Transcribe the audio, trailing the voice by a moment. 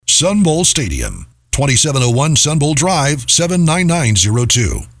Sun Bowl Stadium, 2701 Sun Bowl Drive,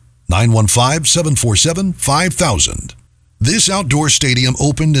 79902, 915-747-5000. This outdoor stadium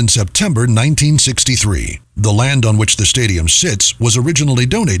opened in September 1963. The land on which the stadium sits was originally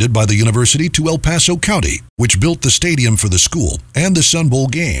donated by the university to El Paso County, which built the stadium for the school and the Sun Bowl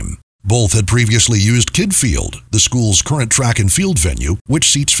game. Both had previously used Kidd Field, the school's current track and field venue, which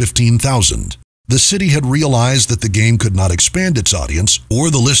seats 15,000. The city had realized that the game could not expand its audience or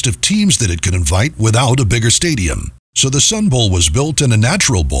the list of teams that it could invite without a bigger stadium. So the Sun Bowl was built in a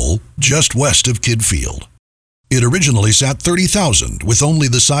natural bowl just west of Kidd Field. It originally sat 30,000 with only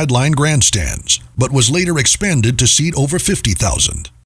the sideline grandstands, but was later expanded to seat over 50,000.